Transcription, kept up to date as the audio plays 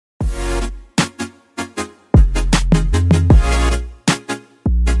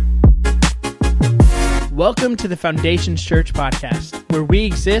Welcome to the Foundations Church podcast, where we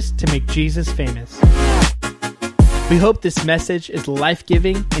exist to make Jesus famous. We hope this message is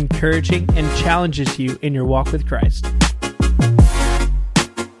life-giving, encouraging, and challenges you in your walk with Christ.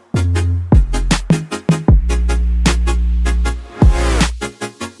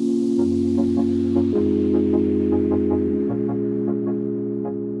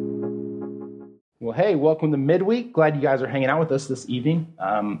 Well, hey, welcome to Midweek. Glad you guys are hanging out with us this evening.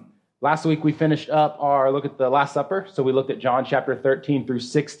 Last week we finished up our look at the Last Supper, so we looked at John chapter 13 through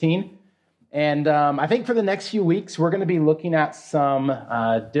 16. And I think for the next few weeks, we're going to be looking at some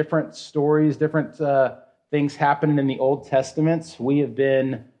different stories, different things happening in the Old Testament. We have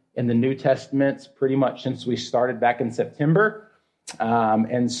been in the New Testament pretty much since we started back in September.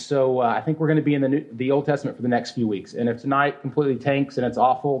 And so I think we're going to be in the Old Testament for the next few weeks. And if tonight completely tanks and it's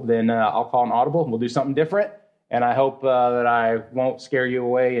awful, then I'll call an audible and we'll do something different. And I hope that I won't scare you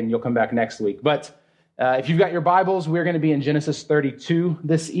away and you'll come back next week. But if you've got your Bibles, we're going to be in Genesis 32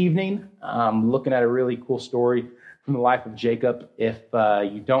 this evening, looking at a really cool story from the life of Jacob. If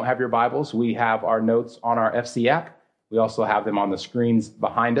you don't have your Bibles, we have our notes on our FC app. We also have them on the screens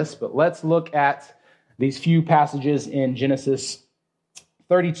behind us. But let's look at these few passages in Genesis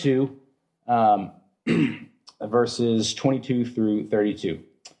 32, verses 22 through 32.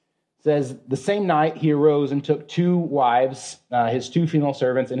 It says, the same night he arose and took 2 wives, his 2 female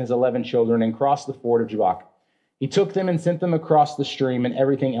servants, and his 11 children, and crossed the ford of Jabbok. He took them and sent them across the stream and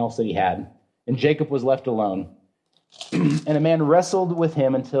everything else that he had. And Jacob was left alone. And a man wrestled with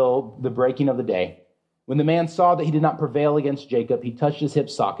him until the breaking of the day. When the man saw that he did not prevail against Jacob, he touched his hip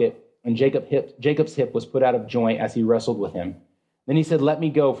socket, and Jacob's hip was put out of joint as he wrestled with him. Then he said, let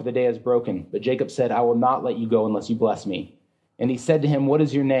me go, for the day is broken. But Jacob said, I will not let you go unless you bless me. And he said to him, what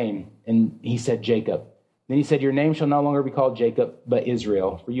is your name? And he said, Jacob. Then he said, your name shall no longer be called Jacob, but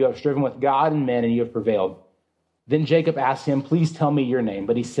Israel, for you have striven with God and men, and you have prevailed. Then Jacob asked him, please tell me your name.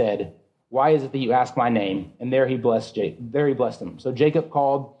 But he said, why is it that you ask my name? And there he blessed him. So Jacob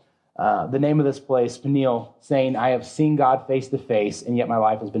called the name of this place Peniel, saying, I have seen God face to face, and yet my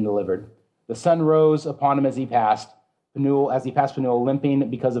life has been delivered. The sun rose upon him as he passed Peniel,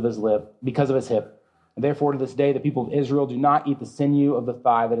 limping because of his hip. And therefore, to this day, the people of Israel do not eat the sinew of the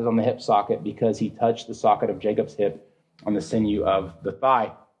thigh that is on the hip socket, because he touched the socket of Jacob's hip on the sinew of the thigh.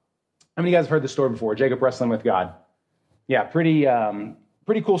 How many of you guys have heard this story before? Jacob wrestling with God. Yeah, pretty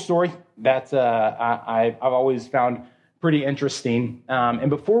cool story that I've always found pretty interesting. And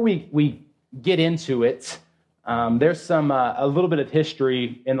before we get into it, there's a little bit of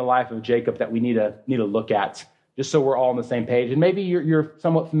history in the life of Jacob that we need to look at, just so we're all on the same page. And maybe you're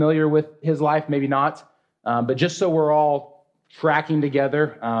somewhat familiar with his life, maybe not. But just so we're all tracking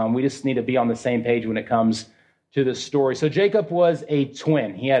together, we just need to be on the same page when it comes to this story. So Jacob was a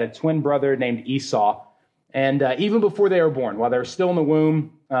twin. He had a twin brother named Esau. And even before they were born, while they were still in the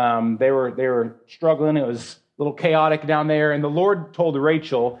womb, they were struggling. It was a little chaotic down there. And the Lord told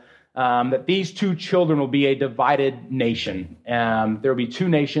Rachel that these 2 children will be a divided nation. There will be 2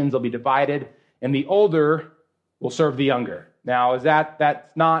 nations. They'll be divided. And the older will serve the younger. Now,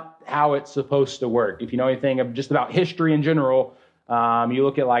 that's not how it's supposed to work. If you know anything of just about history in general, you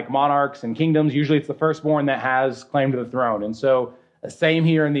look at like monarchs and kingdoms, usually it's the firstborn that has claim to the throne. And so same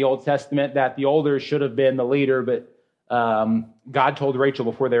here in the Old Testament, that the older should have been the leader, but God told Rachel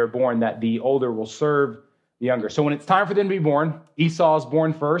before they were born that the older will serve the younger. So when it's time for them to be born, Esau is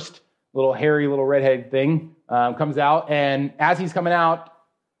born first, little hairy, little redheaded thing comes out. And as he's coming out,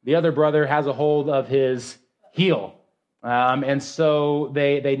 the other brother has a hold of his heel. And so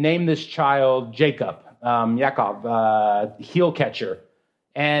they named this child Jacob, Yaakov, heel catcher.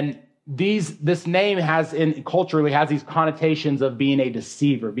 And this name culturally has these connotations of being a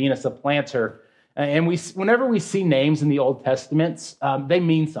deceiver, being a supplanter. And whenever we see names in the Old Testament, they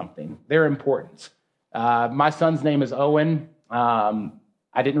mean something. They're important. My son's name is Owen. I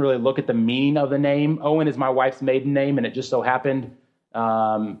didn't really look at the meaning of the name. Owen is my wife's maiden name, and it just so happened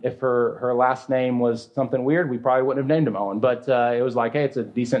if her last name was something weird, we probably wouldn't have named him Owen. But it was like, hey, it's a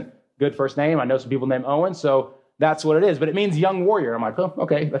decent, good first name. I know some people named Owen, so that's what it is. But it means young warrior. I'm like, oh,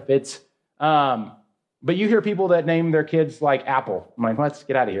 okay, that fits. But you hear people that name their kids like Apple. I'm like, let's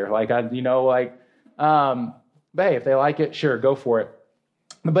get out of here. But hey, if they like it, sure, go for it.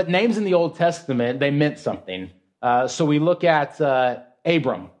 But names in the Old Testament, they meant something. So we look at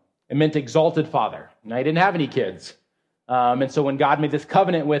Abram. It meant exalted father. Now, he didn't have any kids. And so when God made this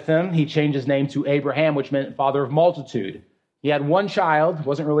covenant with him, he changed his name to Abraham, which meant father of multitude. He had one child,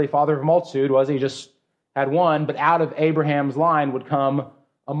 wasn't really father of multitude, was he? Just had one, but out of Abraham's line would come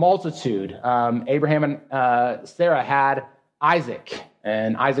a multitude. Abraham and Sarah had Isaac.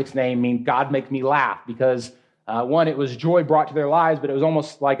 And Isaac's name means God makes me laugh because one, it was joy brought to their lives, but it was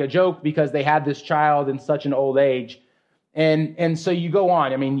almost like a joke because they had this child in such an old age. And so you go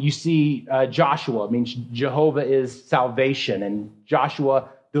on. I mean, you see Joshua. I mean, Jehovah is salvation, and Joshua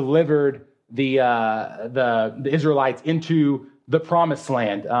delivered the Israelites into the promised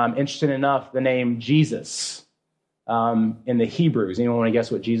land. Interesting enough, the name Jesus in the Hebrews. Anyone want to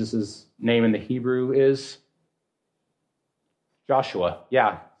guess what Jesus' name in the Hebrew is? Joshua.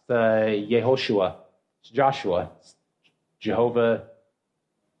 Yeah, it's Yehoshua. It's Joshua. It's Jehovah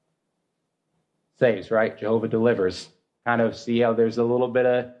saves, right? Jehovah delivers. Kind of see how there's a little bit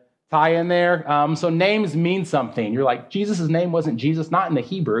of tie in there. So names mean something. You're like, Jesus' name wasn't Jesus, not in the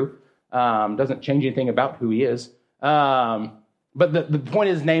Hebrew. Doesn't change anything about who he is. But the point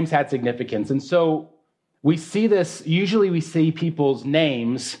is names had significance. And so we see this, usually we see people's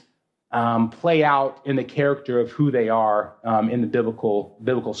names play out in the character of who they are in the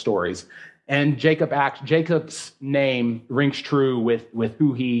biblical stories. And Jacob's name rings true with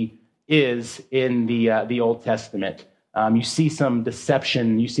who he is in the Old Testament. You see some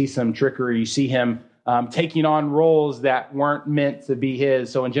deception, you see some trickery, you see him taking on roles that weren't meant to be his.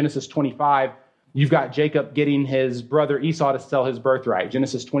 So in Genesis 25, you've got Jacob getting his brother Esau to sell his birthright.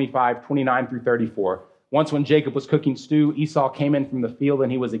 Genesis 25, 29 through 34. Once when Jacob was cooking stew, Esau came in from the field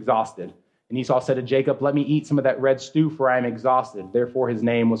and he was exhausted. And Esau said to Jacob, "Let me eat some of that red stew, for I am exhausted." Therefore his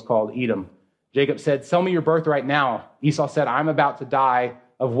name was called Edom. Jacob said, "Sell me your birthright now." Esau said, "I'm about to die.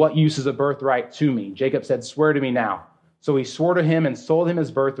 Of what use is a birthright to me?" Jacob said, "Swear to me now." So he swore to him and sold him his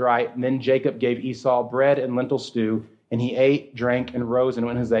birthright. And then Jacob gave Esau bread and lentil stew, and he ate, drank, and rose and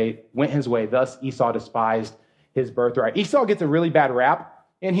went his way. Thus Esau despised his birthright. Esau gets a really bad rap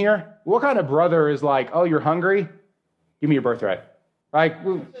in here. What kind of brother is like, "Oh, you're hungry? Give me your birthright."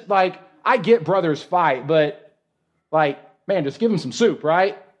 Like I get brothers fight, but man, just give him some soup,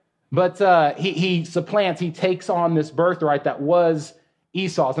 right? But he supplants, he takes on this birthright that was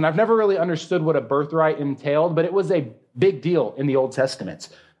Esau's. And I've never really understood what a birthright entailed, but it was a big deal in the Old Testament.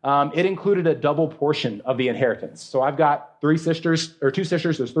 It included a double portion of the inheritance. So I've got two sisters,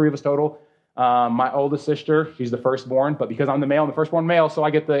 there's three of us total. My oldest sister, she's the firstborn, but because I'm the male, I'm the firstborn male, so I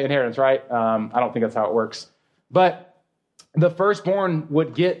get the inheritance, right? I don't think that's how it works. But the firstborn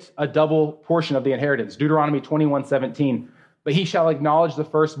would get a double portion of the inheritance. Deuteronomy 21:17. But he shall acknowledge the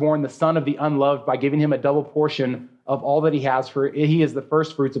firstborn, the son of the unloved, by giving him a double portion of all that he has, for he is the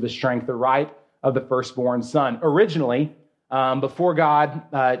first fruits of his strength, the right of the firstborn son. Originally, before God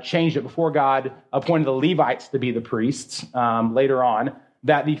changed it, before God appointed the Levites to be the priests later on,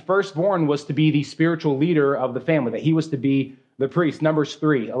 that the firstborn was to be the spiritual leader of the family, that he was to be the priest. Numbers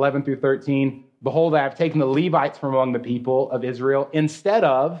 3:11 through 13. Behold, I have taken the Levites from among the people of Israel instead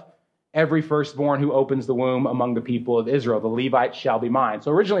of every firstborn who opens the womb among the people of Israel. The Levites shall be mine. So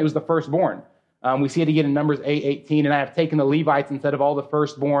originally it was the firstborn. We see it again in Numbers 8:18. And I have taken the Levites instead of all the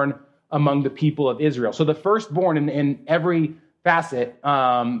firstborn among the people of Israel. So the firstborn in every facet,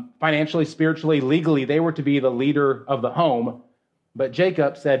 financially, spiritually, legally, they were to be the leader of the home. But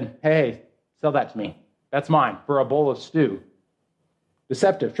Jacob said, hey, sell that to me. That's mine for a bowl of stew.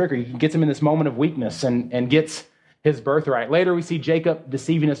 Deceptive, trickery. He gets him in this moment of weakness and gets his birthright. Later, we see Jacob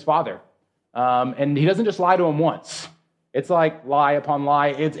deceiving his father. And he doesn't just lie to him once. It's like lie upon lie.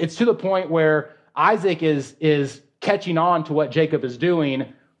 It's to the point where Isaac is catching on to what Jacob is doing.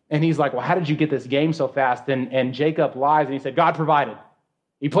 And he's like, well, how did you get this game so fast? And Jacob lies and he said, God provided.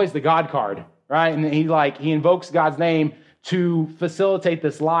 He plays the God card, right? And he invokes God's name to facilitate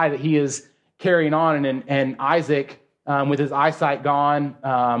this lie that he is carrying on. And Isaac, with his eyesight gone,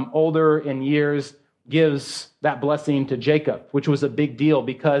 older in years, gives that blessing to Jacob, which was a big deal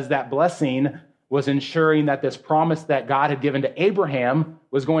because that blessing was ensuring that this promise that God had given to Abraham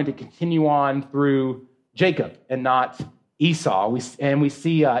was going to continue on through Jacob and not Esau. We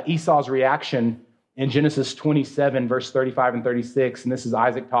see Esau's reaction in Genesis 27, verse 35 and 36, and this is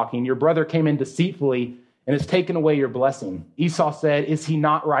Isaac talking. Your brother came in deceitfully and has taken away your blessing. Esau said, is he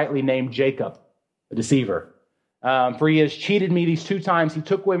not rightly named Jacob, a deceiver? For he has cheated me these 2 times. He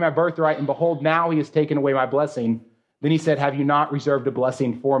took away my birthright, and behold, now he has taken away my blessing. Then he said, have you not reserved a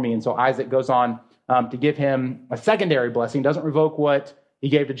blessing for me? And so Isaac goes on to give him a secondary blessing, doesn't revoke what he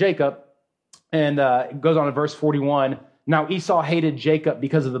gave to Jacob, and goes on to verse 41. Now Esau hated Jacob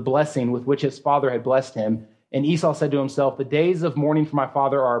because of the blessing with which his father had blessed him. And Esau said to himself, the days of mourning for my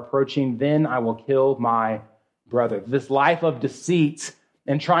father are approaching, then I will kill my brother. This life of deceit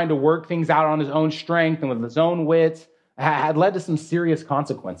and trying to work things out on his own strength and with his own wit had led to some serious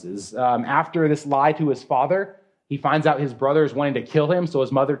consequences. After this lie to his father, he finds out his brother is wanting to kill him, so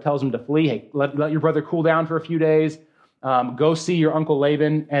his mother tells him to flee. Hey, let your brother cool down for a few days. go see your uncle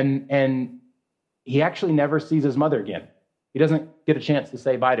Laban. And he actually never sees his mother again. He doesn't get a chance to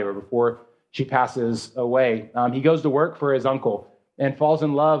say bye to her before she passes away. He goes to work for his uncle and falls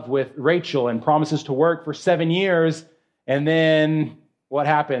in love with Rachel and promises to work for 7 years. And then what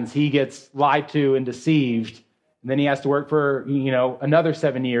happens? He gets lied to and deceived. And then he has to work for, another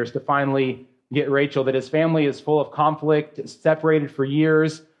 7 years to finally get Rachel, that his family is full of conflict, separated for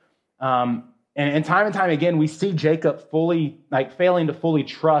years. And time and time again, we see Jacob failing to fully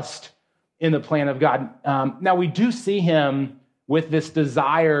trust in the plan of God. Now, we do see him with this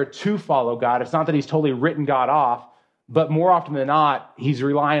desire to follow God. It's not that he's totally written God off, but more often than not, he's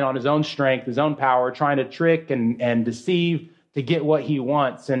relying on his own strength, his own power, trying to trick and deceive to get what he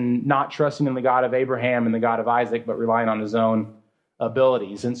wants, and not trusting in the God of Abraham and the God of Isaac, but relying on his own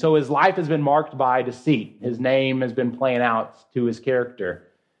abilities. And so his life has been marked by deceit. His name has been playing out to his character.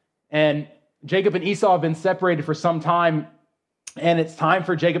 And Jacob and Esau have been separated for some time, and it's time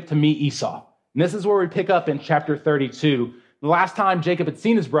for Jacob to meet Esau. And this is where we pick up in chapter 32. The last time Jacob had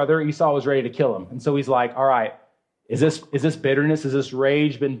seen his brother, Esau was ready to kill him. And so he's like, all right, is this bitterness? Is this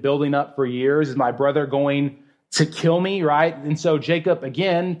rage been building up for years? Is my brother going to kill me, right? And so Jacob,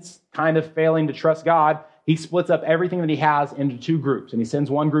 again, kind of failing to trust God, he splits up everything that he has into two groups. And he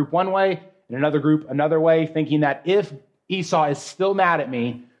sends one group one way and another group another way, thinking that if Esau is still mad at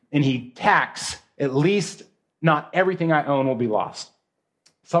me and he attacks, at least not everything I own will be lost.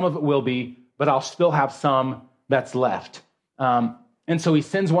 Some of it will be, but I'll still have some that's left. And so he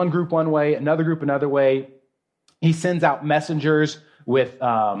sends one group one way, another group another way. He sends out messengers with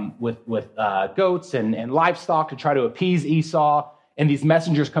goats and livestock to try to appease Esau. And these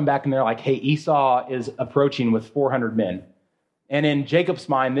messengers come back and they're like, hey, Esau is approaching with 400 men. And in Jacob's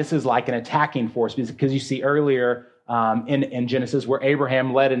mind, this is like an attacking force, because you see earlier in Genesis where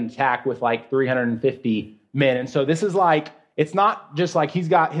Abraham led an attack with like 350 men. And so this is like, it's not just like he's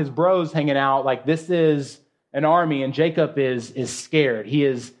got his bros hanging out. Like, this is an army, and Jacob is scared. He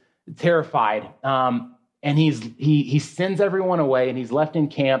is terrified. And he sends everyone away, and he's left in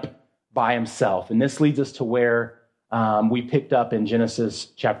camp by himself. And this leads us to where we picked up in Genesis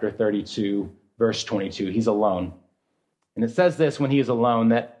chapter 32, verse 22. He's alone. And it says this, when he is alone,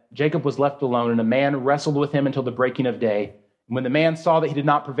 that Jacob was left alone, and a man wrestled with him until the breaking of day. And when the man saw that he did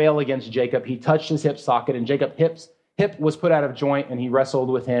not prevail against Jacob, he touched his hip socket, and Jacob's hip was put out of joint, and he wrestled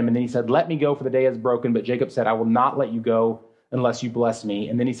with him. And then he said, let me go, for the day is broken. But Jacob said, I will not let you go unless you bless me.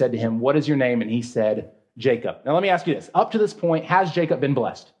 And then he said to him, what is your name? And he said, Jacob. Now, let me ask you this. Up to this point, has Jacob been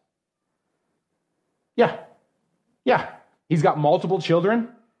blessed? Yeah. He's got multiple children.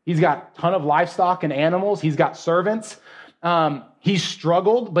 He's got a ton of livestock and animals. He's got servants. He's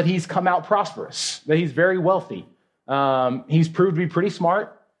struggled, but he's come out prosperous. That he's very wealthy. He's proved to be pretty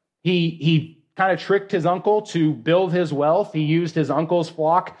smart. He kind of tricked his uncle to build his wealth. He used his uncle's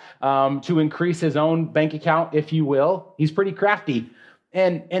flock to increase his own bank account, if you will. He's pretty crafty.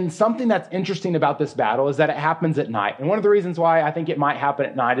 And something that's interesting about this battle is that it happens at night. And one of the reasons why I think it might happen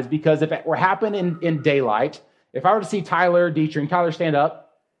at night is because if it were happening in daylight, if I were to see Tyler Dietrich, Tyler, stand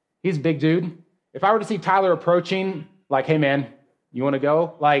up. He's a big dude. If I were to see Tyler approaching, like, hey, man, you want to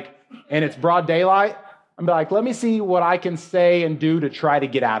go? And it's broad daylight, I'm like, let me see what I can say and do to try to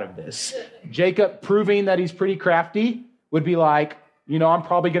get out of this. Jacob, proving that he's pretty crafty, would be like, I'm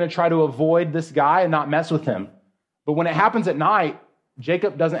probably going to try to avoid this guy and not mess with him. But when it happens at night,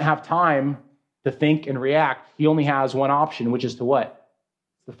 Jacob doesn't have time to think and react. He only has one option, which is to what?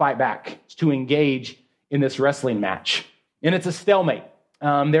 To fight back. It's to engage in this wrestling match. And it's a stalemate.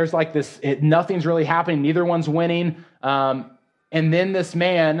 There's like this, nothing's really happening. Neither one's winning. And then this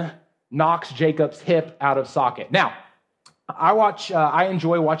man knocks Jacob's hip out of socket. Now, I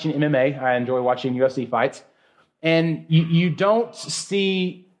enjoy watching MMA. I enjoy watching UFC fights. And you don't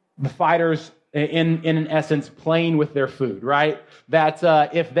see the fighters in essence playing with their food, right? That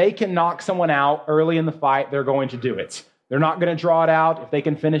if they can knock someone out early in the fight, they're going to do it. They're not going to draw it out. If they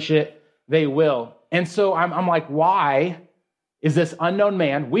can finish it, they will. And so I'm like, why is this unknown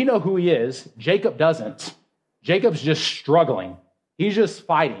man? We know who he is. Jacob doesn't. Jacob's just struggling. He's just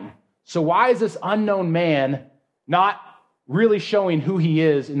fighting. So why is this unknown man not really showing who he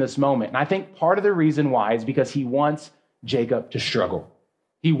is in this moment? And I think part of the reason why is because he wants Jacob to struggle.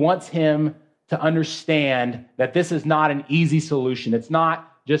 He wants him to understand that this is not an easy solution. It's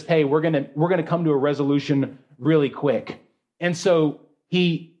not just, hey, we're gonna come to a resolution really quick. And so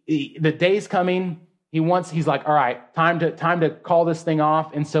the day's coming. He's like, all right, time to call this thing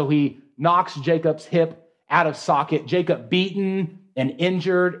off. And so he knocks Jacob's hip out of socket. Jacob, beaten and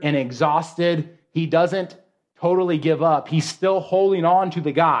injured and exhausted, he doesn't totally give up. He's still holding on to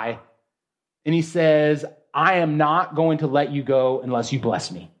the guy. And he says, I am not going to let you go unless you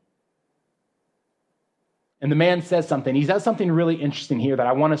bless me. And the man says something. He says something really interesting here that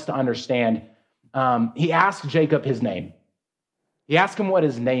I want us to understand. He asks Jacob his name. He asks him what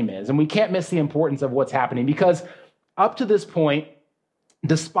his name is. And we can't miss the importance of what's happening, because up to this point,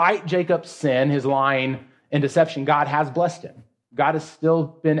 despite Jacob's sin, his lying and deception, God has blessed him. God has still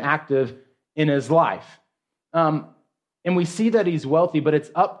been active in his life. And we see that he's wealthy, but it's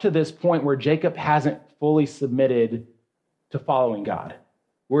up to this point where Jacob hasn't fully submitted to following God,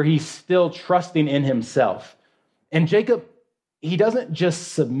 where he's still trusting in himself. And Jacob, he doesn't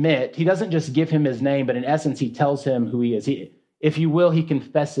just submit. He doesn't just give him his name, but in essence, he tells him who he is. If you will, he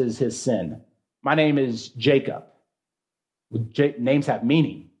confesses his sin. My name is Jacob. Names have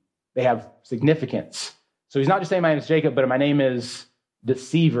meaning. They have significance. So he's not just saying my name is Jacob, but my name is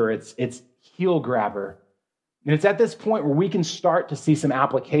deceiver. It's heel grabber. And it's at this point where we can start to see some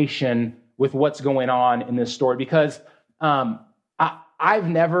application with what's going on in this story, because I've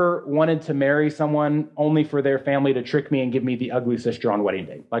never wanted to marry someone only for their family to trick me and give me the ugly sister on wedding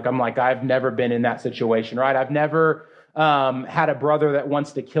day. I've never been in that situation, right? I've never had a brother that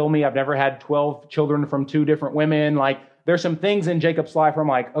wants to kill me. I've never had 12 children from 2 different women. There's some things in Jacob's life where I'm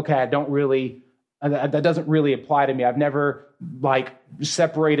like, okay, that doesn't really apply to me. I've never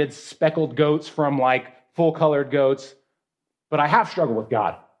separated speckled goats from full colored goats, but I have struggled with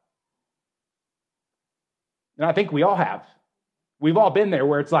God. And I think we all have. We've all been there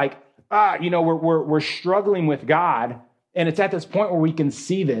where it's we're struggling with God, and it's at this point where we can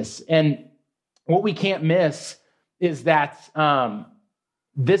see this. And what we can't miss is that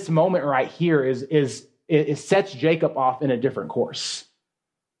this moment right here it sets Jacob off in a different course.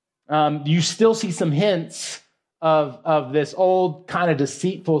 You still see some hints of this old kind of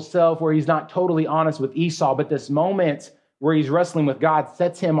deceitful self where he's not totally honest with Esau, but this moment where he's wrestling with God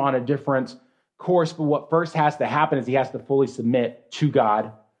sets him on a different course. But what first has to happen is he has to fully submit to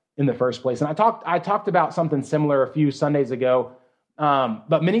God in the first place. And I talked about something similar a few Sundays ago,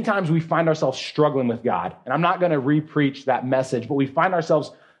 but many times we find ourselves struggling with God. And I'm not going to re-preach that message, but we find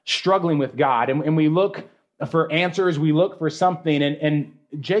ourselves struggling with God, and we look for answers, we look for something, and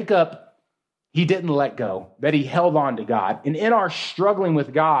Jacob, he didn't let go, that he held on to God. And in our struggling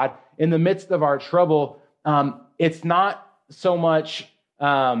with God, in the midst of our trouble, it's not so much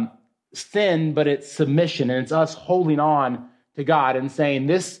sin, but it's submission. And it's us holding on to God and saying,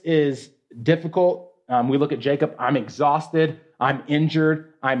 this is difficult. We look at Jacob, I'm exhausted, I'm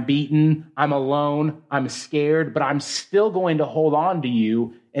injured, I'm beaten, I'm alone, I'm scared, but I'm still going to hold on to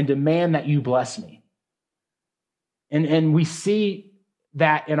you and demand that you bless me. And we see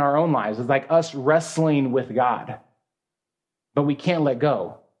that in our own lives. It's like us wrestling with God, but we can't let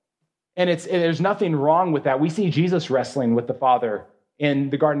go. And there's nothing wrong with that. We see Jesus wrestling with the Father in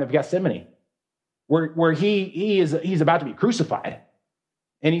the Garden of Gethsemane, where he's about to be crucified.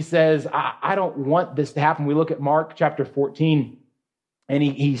 And he says, I don't want this to happen. We look at Mark chapter 14, and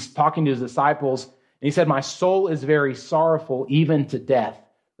he's talking to his disciples, and he said, my soul is very sorrowful, even to death.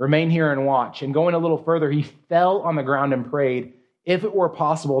 Remain here and watch. And going a little further, he fell on the ground and prayed, if it were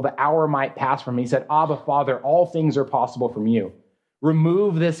possible, the hour might pass from me. He said, Abba, Father, all things are possible from you.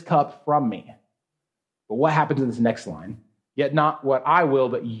 Remove this cup from me. But what happens in this next line? Yet not what I will,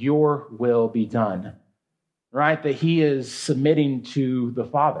 but your will be done. Right? That he is submitting to the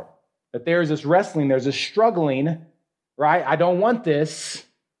Father. That there's this wrestling, there's this struggling, right? I don't want this,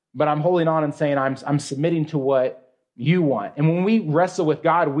 but I'm holding on and saying I'm submitting to what you want. And when we wrestle with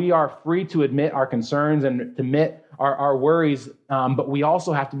God, we are free to admit our concerns and to admit our worries, but we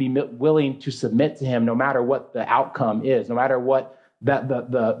also have to be willing to submit to him no matter what the outcome is, no matter what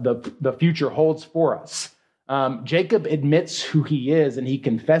the future holds for us. Jacob admits who he is, and he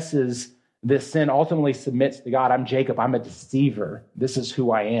confesses this sin, ultimately submits to God. I'm Jacob. I'm a deceiver. This is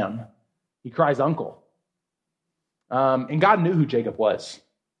who I am. He cries, uncle. And God knew who Jacob was,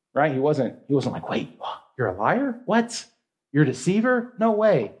 right? He wasn't like, wait, you're a liar? What? You're a deceiver? No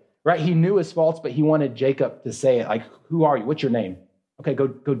way, right? He knew his faults, but he wanted Jacob to say it, like, who are you? What's your name? Okay, go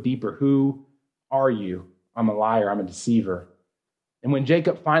deeper. Who are you? I'm a liar. I'm a deceiver. And when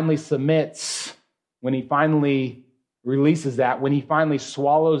Jacob finally submits, when he finally releases that, when he finally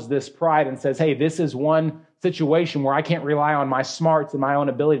swallows this pride and says, hey, this is one situation where I can't rely on my smarts and my own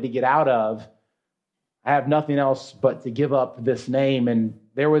ability to get out of. I have nothing else but to give up this name. And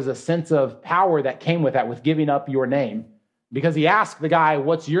there was a sense of power that came with that, with giving up your name. Because he asked the guy,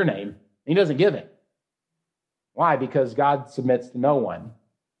 what's your name? And he doesn't give it. Why? Because God submits to no one.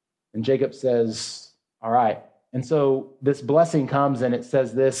 And Jacob says, all right. And so this blessing comes, and it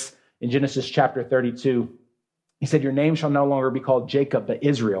says this in Genesis chapter 32. He said, your name shall no longer be called Jacob, but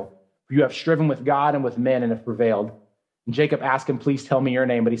Israel, For you have striven with God and with men and have prevailed. And Jacob asked him, please tell me your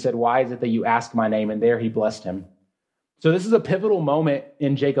name. But he said, why is it that you ask my name? And there he blessed him. So this is a pivotal moment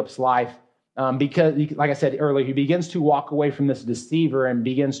in Jacob's life because, like I said earlier, he begins to walk away from this deceiver and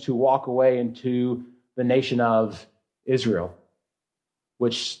begins to walk away into the nation of Israel,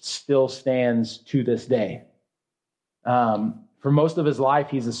 which still stands to this day. For most of his life,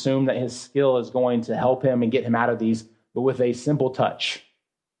 he's assumed that his skill is going to help him and get him out of these, but with a simple touch,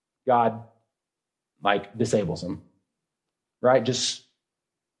 God disables him, right? It's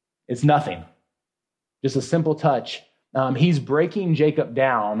nothing. Just a simple touch. He's breaking Jacob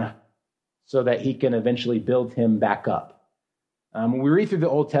down so that he can eventually build him back up. When we read through the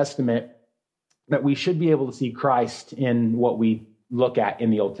Old Testament, that we should be able to see Christ in what we look at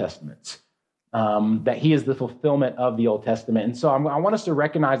in the Old Testament, that he is the fulfillment of the Old Testament. And so I want us to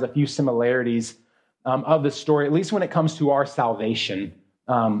recognize a few similarities of the story, at least when it comes to our salvation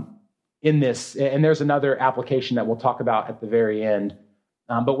in this. And there's another application that we'll talk about at the very end.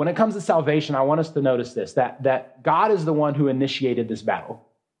 But when it comes to salvation, I want us to notice this, that God is the one who initiated this battle.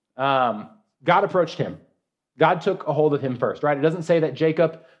 God approached him. God took a hold of him first, right? It doesn't say that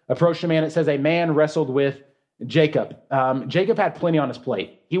Jacob approached a man. It says a man wrestled with Jacob. Jacob had plenty on his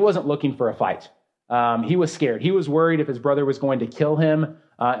plate. He wasn't looking for a fight. He was scared. He was worried if his brother was going to kill him.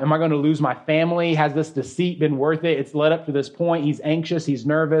 Am I going to lose my family? Has this deceit been worth it? It's led up to this point. He's anxious. He's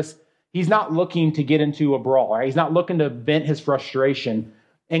nervous. He's not looking to get into a brawl, right? He's not looking to vent his frustration.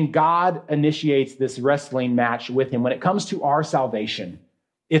 And God initiates this wrestling match with him. When it comes to our salvation,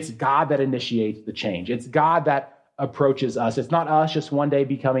 it's God that initiates the change. It's God that approaches us. It's not us just one day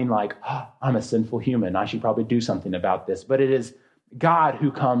becoming like, oh, I'm a sinful human. I should probably do something about this. But it is God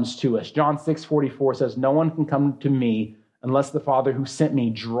who comes to us. John 6:44 says, no one can come to me unless the Father who sent me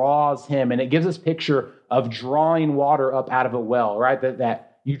draws him. And it gives us a picture of drawing water up out of a well, right?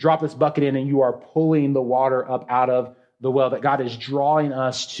 That you drop this bucket in and you are pulling the water up out of the well, that God is drawing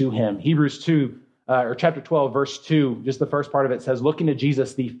us to him. Hebrews 2, or chapter 12, verse 2, just the first part of it says, looking to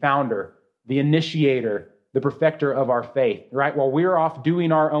Jesus, the founder, the initiator, the perfecter of our faith, right? While we're off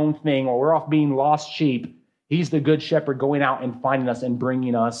doing our own thing, while we're off being lost sheep, he's the good shepherd going out and finding us and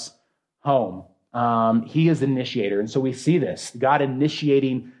bringing us home. He is the initiator. And so we see this, God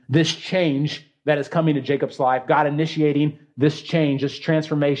initiating this change that is coming to Jacob's life, God initiating this change, this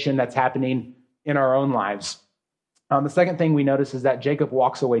transformation that's happening in our own lives. The second thing we notice is that Jacob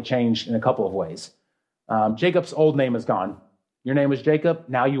walks away changed in a couple of ways. Jacob's old name is gone. Your name was Jacob.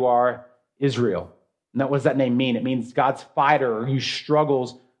 Now you are Israel. And what does that name mean? It means God's fighter, or who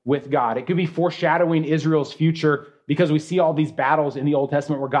struggles with God. It could be foreshadowing Israel's future because we see all these battles in the Old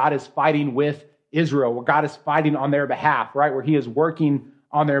Testament where God is fighting with Israel, where God is fighting on their behalf, right? Where he is working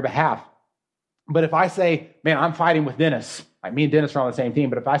on their behalf. But if I say, man, I'm fighting with Dennis, like me and Dennis are on the same team,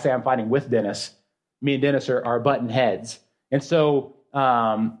 but if I say I'm fighting with Dennis, me and Dennis are button heads. And so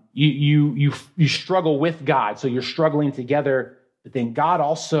you struggle with God. So you're struggling together. But then God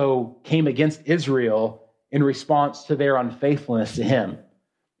also came against Israel in response to their unfaithfulness to him.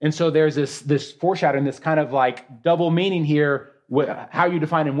 And so there's this foreshadowing, this kind of like double meaning here, how you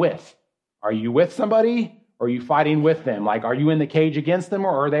define him with. Are you with somebody or are you fighting with them? Like, are you in the cage against them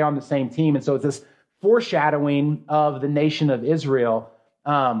or are they on the same team? And so it's this foreshadowing of the nation of Israel.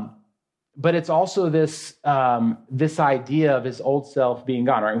 But it's also this idea of his old self being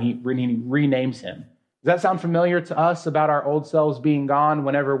gone, right? When he renames him. Does that sound familiar to us about our old selves being gone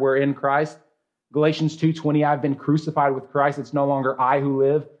whenever we're in Christ? Galatians 2:20, I've been crucified with Christ. It's no longer I who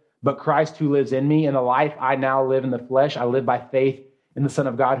live, but Christ who lives in me. In the life I now live in the flesh, I live by faith in the Son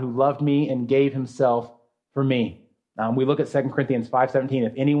of God who loved me and gave himself for me. We look at 2 Corinthians 5:17.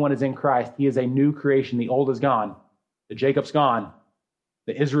 If anyone is in Christ, he is a new creation. The old is gone. The Jacob's gone.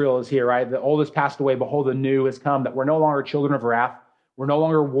 The Israel is here, right? The old has passed away. Behold, the new has come, that we're no longer children of wrath. We're no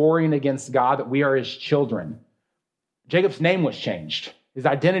longer warring against God, that we are his children. Jacob's name was changed. His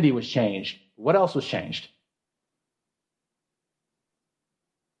identity was changed. What else was changed?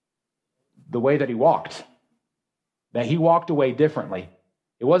 The way that he walked. That he walked away differently.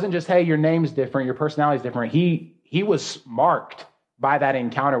 It wasn't just, hey, your name's different, your personality's different. He was marked by that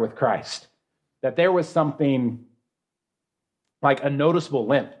encounter with Christ. That there was something like a noticeable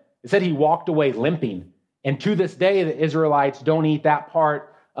limp. It said he walked away limping. And to this day, the Israelites don't eat that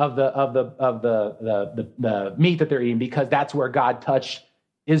part of the meat that they're eating because that's where God touched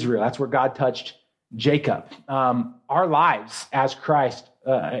Israel. That's where God touched Jacob. Our lives as Christ,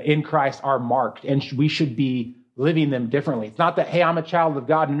 in Christ, are marked, and we should be living them differently. It's not that, hey, I'm a child of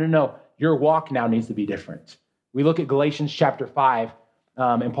God. No. Your walk now needs to be different. We look at Galatians chapter 5,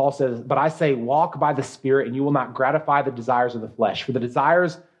 and Paul says, but I say, walk by the Spirit, and you will not gratify the desires of the flesh. For the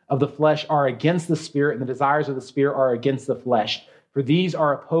desires of the flesh are against the Spirit, and the desires of the Spirit are against the flesh. For these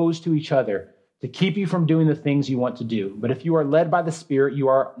are opposed to each other to keep you from doing the things you want to do. But if you are led by the Spirit, you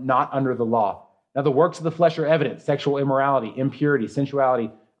are not under the law. Now the works of the flesh are evident: sexual immorality, impurity, sensuality,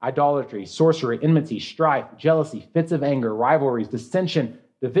 idolatry, sorcery, enmity, strife, jealousy, fits of anger, rivalries, dissension,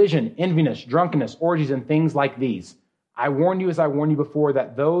 division, enviness, drunkenness, orgies, and things like these. I warn you, as I warned you before,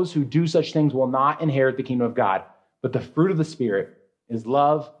 that those who do such things will not inherit the kingdom of God. But the fruit of the Spirit is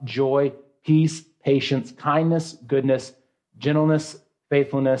love, joy, peace, patience, kindness, goodness, gentleness,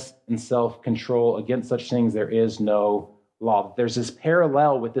 faithfulness, and self-control. Against such things there is no law. There's this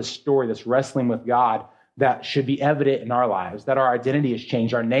parallel with this story, this wrestling with God, that should be evident in our lives, that our identity has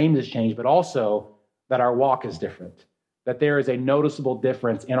changed, our name has changed, but also that our walk is different, that there is a noticeable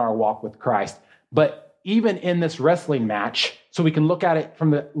difference in our walk with Christ. But even in this wrestling match, so we can look at it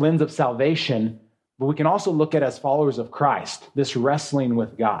from the lens of salvation, but we can also look at it as followers of Christ, this wrestling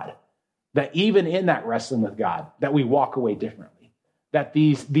with God, that even in that wrestling with God, that we walk away differently, that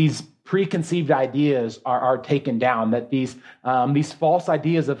these preconceived ideas are taken down, that these false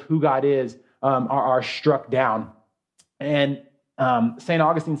ideas of who God is are struck down. And St.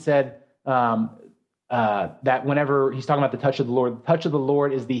 Augustine said that whenever he's talking about the touch of the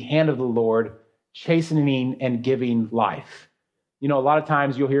Lord is the hand of the Lord, chastening and giving life. You know, a lot of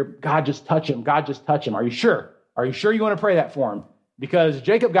times you'll hear, God, just touch him. God, just touch him. Are you sure? Are you sure you want to pray that for him? Because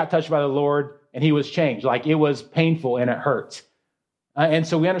Jacob got touched by the Lord and he was changed. Like, it was painful and it hurts. And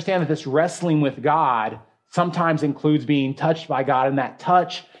so we understand that this wrestling with God sometimes includes being touched by God, and that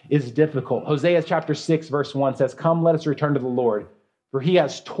touch is difficult. Hosea chapter 6, verse 1 says, "Come, let us return to the Lord, for he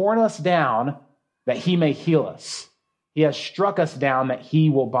has torn us down that he may heal us. He has struck us down that he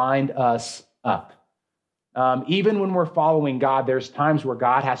will bind us up." Even when we're following God, there's times where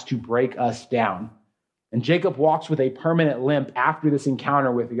God has to break us down. And Jacob walks with a permanent limp after this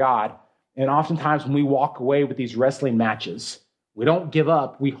encounter with God. And oftentimes when we walk away with these wrestling matches, we don't give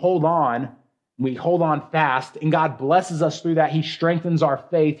up. We hold on fast, and God blesses us through that. He strengthens our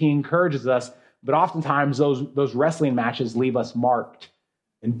faith. He encourages us. But oftentimes those wrestling matches leave us marked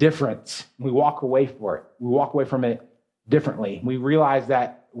and different. We walk away from it differently. We realize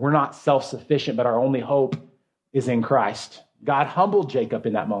that we're not self-sufficient, but our only hope is in Christ. God humbled Jacob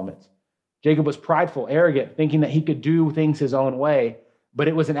in that moment. Jacob was prideful, arrogant, thinking that he could do things his own way, but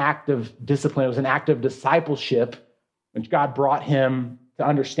it was an act of discipline. It was an act of discipleship, which God brought him to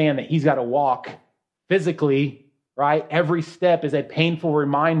understand that he's got to walk physically, right? Every step is a painful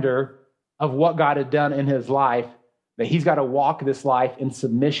reminder of what God had done in his life, that he's got to walk this life in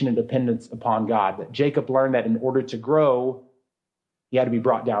submission and dependence upon God. That Jacob learned that in order to grow, he had to be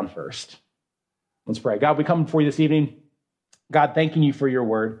brought down first. Let's pray. God, we come before you this evening. God, thanking you for your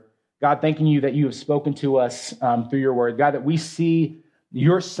word. God, thanking you that you have spoken to us through your word. God, that we see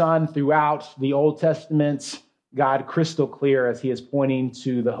your Son throughout the Old Testament, God, crystal clear as he is pointing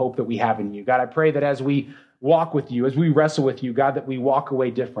to the hope that we have in you. God, I pray that as we walk with you, as we wrestle with you, God, that we walk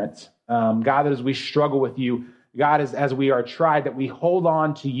away different. God, that as we struggle with you, God, as we are tried, that we hold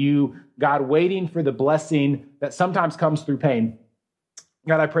on to you, God, waiting for the blessing that sometimes comes through pain.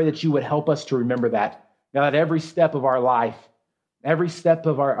 God, I pray that you would help us to remember that. God, at every step of our life, every step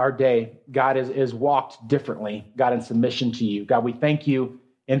of our day, God, is walked differently, God, in submission to you. God, we thank you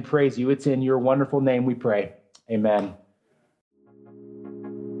and praise you. It's in your wonderful name we pray. Amen.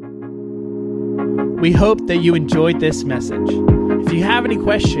 We hope that you enjoyed this message. If you have any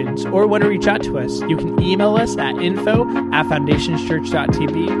questions or want to reach out to us, you can email us at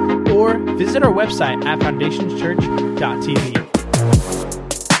info@foundationschurch.tv or visit our website at foundationschurch.tv.